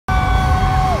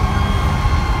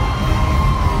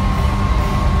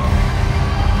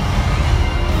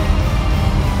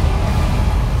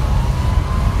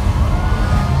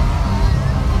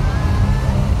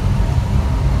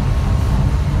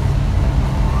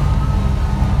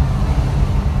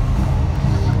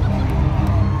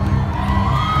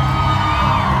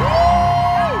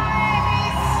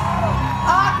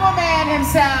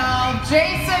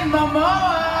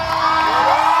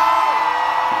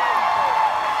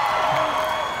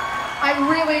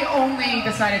I only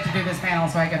decided to do this panel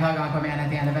so I could hug Aquaman at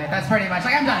the end of it. That's pretty much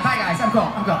like, I'm done. Bye guys, I'm cool,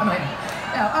 I'm leaving.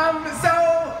 No, so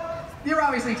you're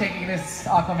obviously taking this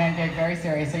Aquaman gig very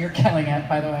seriously. You're killing it,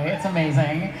 by the way. It's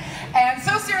amazing. And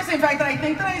so seriously, in fact, that I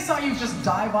think that I saw you just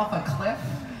dive off a cliff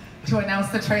to announce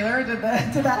the trailer. Did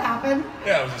that happen?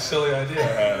 Yeah, it was a silly idea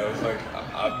I had. I was like,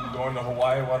 I'm going to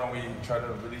Hawaii, why don't we try to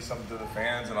release something to the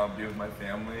fans and I'll be with my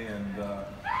family. And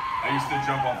I used to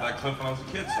jump off that cliff when I was a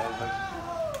kid, so I was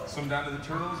like, swim down to the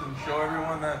turtles and show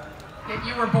everyone that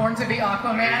you were born to be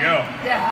Aquaman? There you go. Yeah.